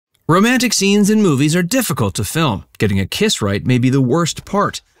Romantic scenes in movies are difficult to film. Getting a kiss right may be the worst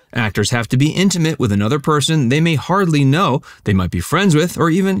part. Actors have to be intimate with another person they may hardly know, they might be friends with, or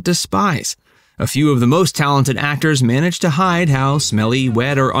even despise. A few of the most talented actors managed to hide how smelly,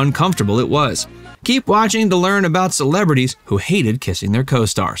 wet, or uncomfortable it was. Keep watching to learn about celebrities who hated kissing their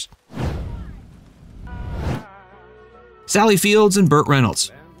co-stars. Sally Fields and Burt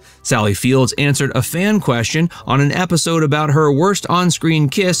Reynolds. Sally Fields answered a fan question on an episode about her worst on-screen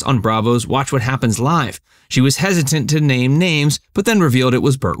kiss on Bravo's Watch What Happens Live. She was hesitant to name names, but then revealed it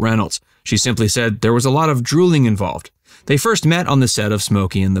was Burt Reynolds. She simply said there was a lot of drooling involved. They first met on the set of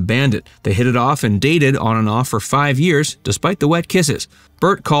Smokey and the Bandit. They hit it off and dated on and off for 5 years, despite the wet kisses.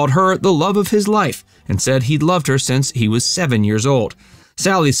 Burt called her the love of his life and said he'd loved her since he was 7 years old.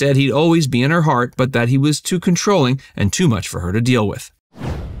 Sally said he'd always be in her heart, but that he was too controlling and too much for her to deal with.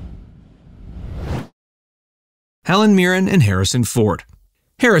 Helen Mirren and Harrison Ford.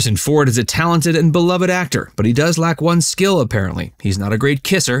 Harrison Ford is a talented and beloved actor, but he does lack one skill apparently. He's not a great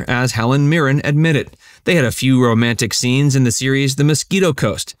kisser, as Helen Mirren admitted. They had a few romantic scenes in the series The Mosquito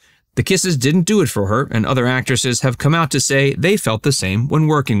Coast. The kisses didn't do it for her, and other actresses have come out to say they felt the same when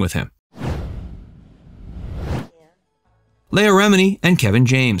working with him. Leah Remini and Kevin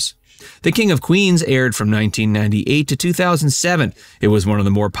James. The King of Queens aired from 1998 to 2007. It was one of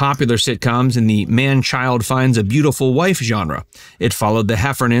the more popular sitcoms in the man-child finds a beautiful wife genre. It followed the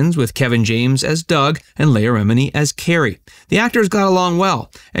Heffernans with Kevin James as Doug and Leah Remini as Carrie. The actors got along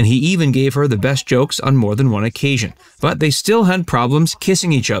well, and he even gave her the best jokes on more than one occasion. But they still had problems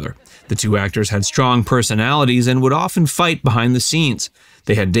kissing each other. The two actors had strong personalities and would often fight behind the scenes.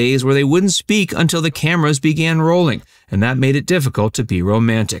 They had days where they wouldn't speak until the cameras began rolling, and that made it difficult to be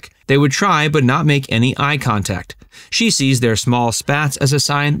romantic. They would try but not make any eye contact. She sees their small spats as a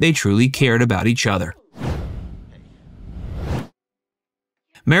sign they truly cared about each other.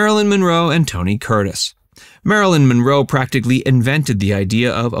 Marilyn Monroe and Tony Curtis. Marilyn Monroe practically invented the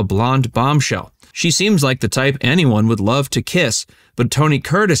idea of a blonde bombshell. She seems like the type anyone would love to kiss, but Tony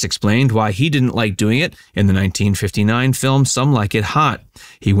Curtis explained why he didn't like doing it in the 1959 film Some Like It Hot.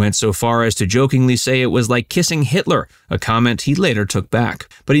 He went so far as to jokingly say it was like kissing Hitler, a comment he later took back.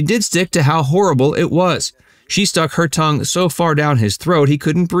 But he did stick to how horrible it was. She stuck her tongue so far down his throat he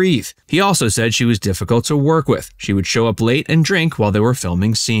couldn't breathe. He also said she was difficult to work with. She would show up late and drink while they were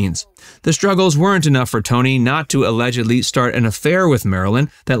filming scenes. The struggles weren't enough for Tony not to allegedly start an affair with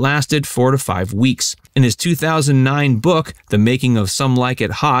Marilyn that lasted 4 to 5 weeks. In his 2009 book, The Making of Some Like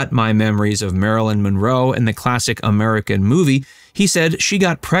It Hot, My Memories of Marilyn Monroe and the Classic American Movie, he said she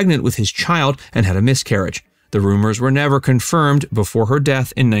got pregnant with his child and had a miscarriage. The rumors were never confirmed before her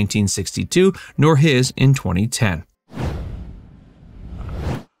death in 1962, nor his in 2010.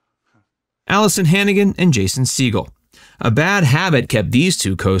 Alyson Hannigan and Jason Segal. A bad habit kept these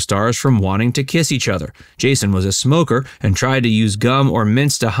two co-stars from wanting to kiss each other. Jason was a smoker and tried to use gum or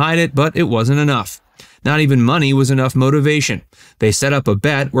mints to hide it, but it wasn't enough. Not even money was enough motivation. They set up a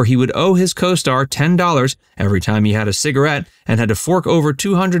bet where he would owe his co-star $10 every time he had a cigarette and had to fork over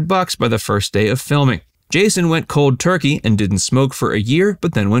 $200 by the first day of filming. Jason went cold turkey and didn't smoke for a year,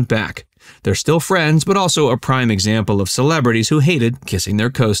 but then went back. They're still friends, but also a prime example of celebrities who hated kissing their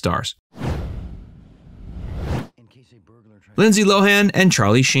co-stars. Lindsay Lohan and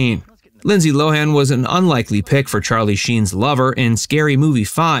Charlie Sheen. Lindsay Lohan was an unlikely pick for Charlie Sheen's lover in Scary Movie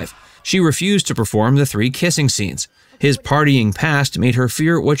 5. She refused to perform the 3 kissing scenes. His partying past made her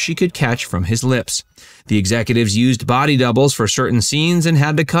fear what she could catch from his lips. The executives used body doubles for certain scenes and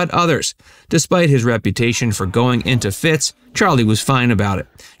had to cut others. Despite his reputation for going into fits, Charlie was fine about it.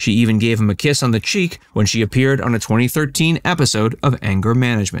 She even gave him a kiss on the cheek when she appeared on a 2013 episode of Anger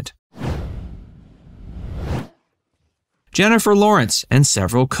Management. Jennifer Lawrence and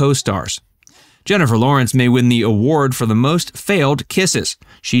several co-stars. Jennifer Lawrence may win the award for the most failed kisses.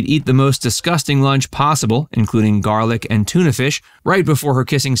 She'd eat the most disgusting lunch possible, including garlic and tuna fish, right before her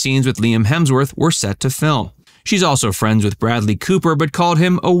kissing scenes with Liam Hemsworth were set to film. She's also friends with Bradley Cooper, but called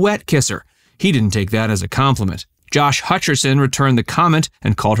him a wet kisser. He didn't take that as a compliment. Josh Hutcherson returned the comment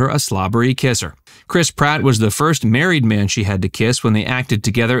and called her a slobbery kisser. Chris Pratt was the first married man she had to kiss when they acted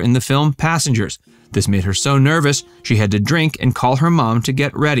together in the film Passengers. This made her so nervous, she had to drink and call her mom to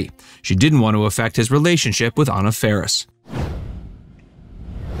get ready. She didn't want to affect his relationship with Anna Faris.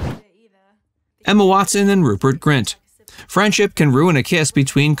 Emma Watson and Rupert Grint. Friendship can ruin a kiss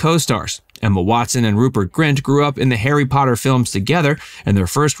between co-stars. Emma Watson and Rupert Grint grew up in the Harry Potter films together, and their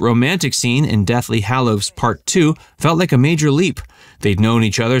first romantic scene in Deathly Hallows Part 2 felt like a major leap. They'd known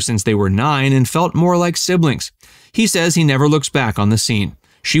each other since they were 9 and felt more like siblings. He says he never looks back on the scene.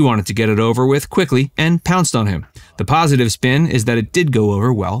 She wanted to get it over with quickly and pounced on him. The positive spin is that it did go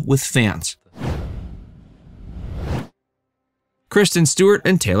over well with fans. Kristen Stewart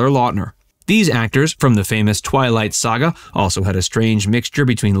and Taylor Lautner. These actors from the famous Twilight saga also had a strange mixture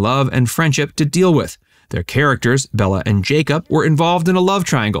between love and friendship to deal with. Their characters, Bella and Jacob, were involved in a love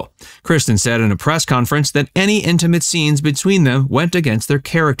triangle. Kristen said in a press conference that any intimate scenes between them went against their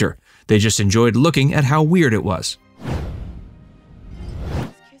character. They just enjoyed looking at how weird it was.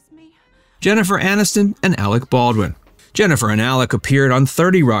 Jennifer Aniston and Alec Baldwin. Jennifer and Alec appeared on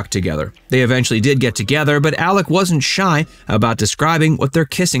 30 Rock together. They eventually did get together, but Alec wasn't shy about describing what their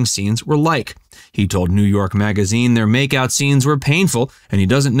kissing scenes were like. He told New York Magazine their makeout scenes were painful, and he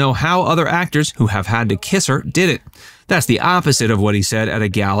doesn't know how other actors who have had to kiss her did it. That's the opposite of what he said at a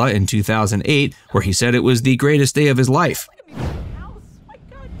gala in 2008, where he said it was the greatest day of his life.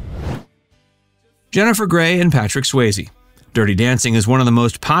 Jennifer Grey and Patrick Swayzee. Dirty Dancing is one of the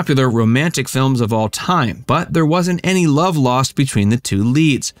most popular romantic films of all time, but there wasn't any love lost between the two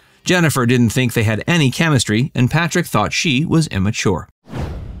leads. Jennifer didn't think they had any chemistry, and Patrick thought she was immature.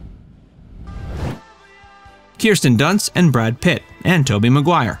 Kirsten Dunst and Brad Pitt, and Toby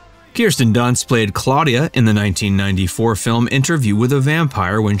Maguire. Kirsten Dunst played Claudia in the 1994 film Interview with a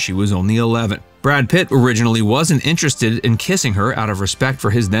Vampire when she was only 11. Brad Pitt originally wasn't interested in kissing her out of respect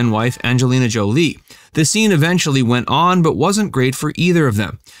for his then-wife Angelina Jolie. The scene eventually went on, but wasn't great for either of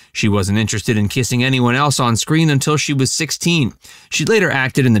them. She wasn't interested in kissing anyone else on screen until she was 16. She later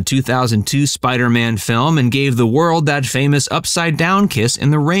acted in the 2002 Spider-Man film and gave the world that famous upside-down kiss in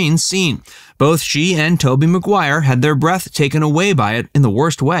the rain scene. Both she and Toby Maguire had their breath taken away by it in the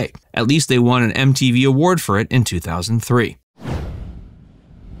worst way. At least they won an MTV award for it in 2003.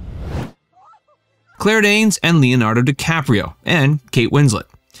 Claire Danes and Leonardo DiCaprio, and Kate Winslet.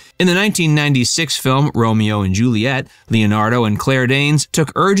 In the 1996 film Romeo and Juliet, Leonardo and Claire Danes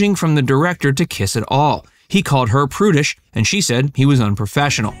took urging from the director to kiss at all. He called her prudish, and she said he was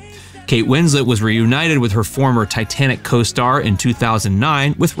unprofessional. Kate Winslet was reunited with her former Titanic co-star in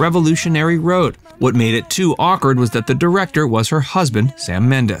 2009 with Revolutionary Road. What made it too awkward was that the director was her husband, Sam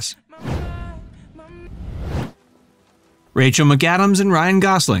Mendes. Rachel McAdams and Ryan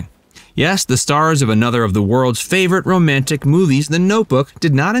Gosling. Yes, the stars of another of the world's favorite romantic movies, The Notebook,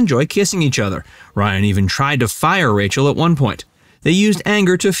 did not enjoy kissing each other. Ryan even tried to fire Rachel at one point. They used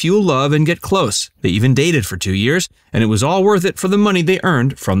anger to fuel love and get close. They even dated for 2 years, and it was all worth it for the money they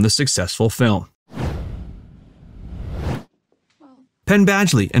earned from the successful film. Penn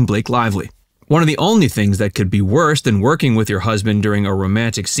Badgley and Blake Lively. One of the only things that could be worse than working with your husband during a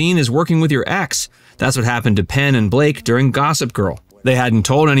romantic scene is working with your ex. That's what happened to Penn and Blake during Gossip Girl. They hadn't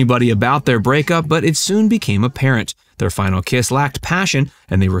told anybody about their breakup, but it soon became apparent. Their final kiss lacked passion,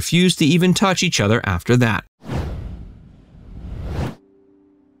 and they refused to even touch each other after that.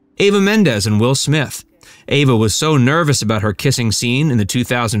 Eva Mendes and Will Smith. Ava was so nervous about her kissing scene in the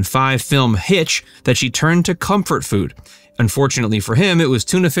 2005 film Hitch that she turned to comfort food. Unfortunately for him, it was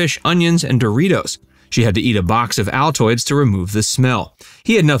tuna fish, onions, and Doritos. She had to eat a box of Altoids to remove the smell.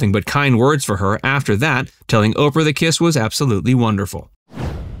 He had nothing but kind words for her after that, telling Oprah the kiss was absolutely wonderful.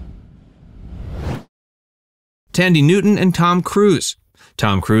 Thandie Newton and Tom Cruise.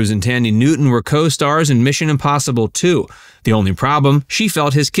 Tom Cruise and Thandie Newton were co-stars in Mission Impossible 2. The only problem, she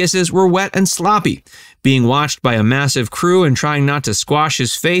felt his kisses were wet and sloppy. Being watched by a massive crew and trying not to squash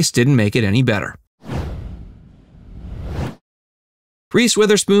his face didn't make it any better. Reese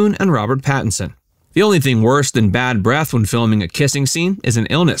Witherspoon and Robert Pattinson. The only thing worse than bad breath when filming a kissing scene is an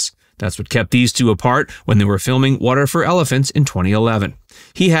illness. That's what kept these two apart when they were filming Water for Elephants in 2011.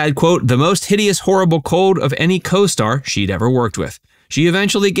 He had, quote, the most hideous, horrible cold of any co-star she'd ever worked with. She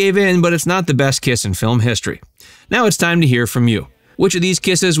eventually gave in, but it's not the best kiss in film history. Now it's time to hear from you. Which of these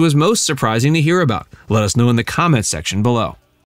kisses was most surprising to hear about? Let us know in the comments section below.